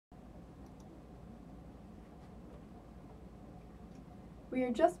We are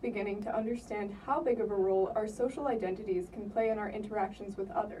just beginning to understand how big of a role our social identities can play in our interactions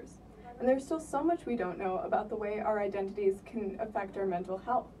with others, and there's still so much we don't know about the way our identities can affect our mental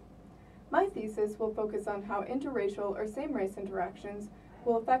health. My thesis will focus on how interracial or same-race interactions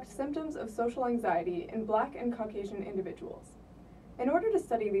will affect symptoms of social anxiety in Black and Caucasian individuals. In order to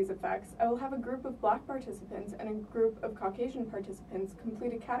study these effects, I will have a group of Black participants and a group of Caucasian participants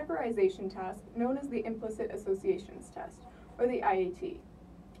complete a categorization task known as the Implicit Associations Test, or the IAT.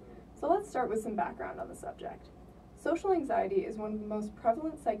 So let's start with some background on the subject. Social anxiety is one of the most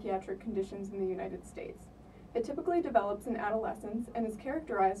prevalent psychiatric conditions in the United States. It typically develops in adolescence and is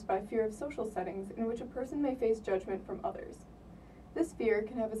characterized by fear of social settings in which a person may face judgment from others. This fear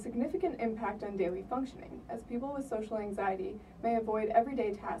can have a significant impact on daily functioning, as people with social anxiety may avoid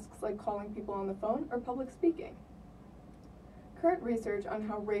everyday tasks like calling people on the phone or public speaking. Current research on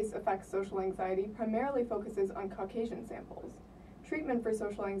how race affects social anxiety primarily focuses on Caucasian samples. Treatment for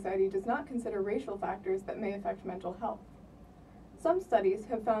social anxiety does not consider racial factors that may affect mental health. Some studies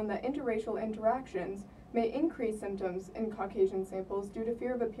have found that interracial interactions may increase symptoms in Caucasian samples due to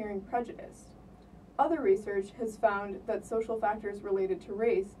fear of appearing prejudiced. Other research has found that social factors related to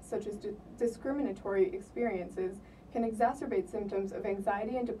race, such as discriminatory experiences, can exacerbate symptoms of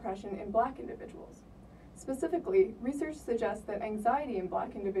anxiety and depression in Black individuals. Specifically, research suggests that anxiety in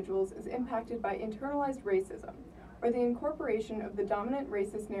Black individuals is impacted by internalized racism, or the incorporation of the dominant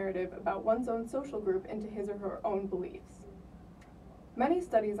racist narrative about one's own social group into his or her own beliefs. Many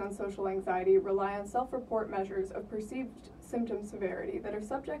studies on social anxiety rely on self-report measures of perceived symptom severity that are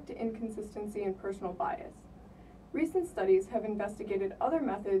subject to inconsistency and personal bias. Recent studies have investigated other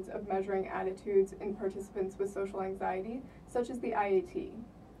methods of measuring attitudes in participants with social anxiety, such as the IAT.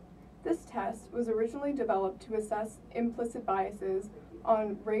 This test was originally developed to assess implicit biases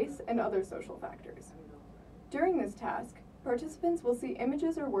on race and other social factors. During this task, participants will see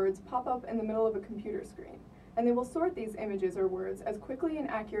images or words pop up in the middle of a computer screen, and they will sort these images or words as quickly and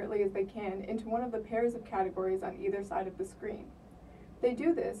accurately as they can into one of the pairs of categories on either side of the screen. They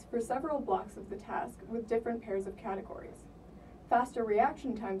do this for several blocks of the task with different pairs of categories. Faster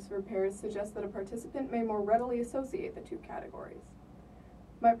reaction times for pairs suggest that a participant may more readily associate the two categories.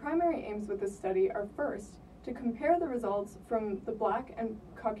 My primary aims with this study are first, to compare the results from the Black and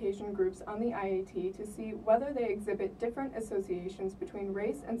Caucasian groups on the IAT to see whether they exhibit different associations between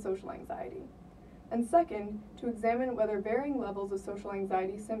race and social anxiety. And second, to examine whether varying levels of social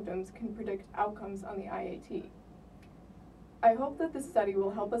anxiety symptoms can predict outcomes on the IAT. I hope that this study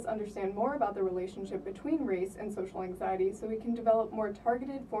will help us understand more about the relationship between race and social anxiety so we can develop more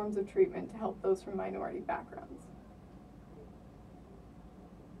targeted forms of treatment to help those from minority backgrounds.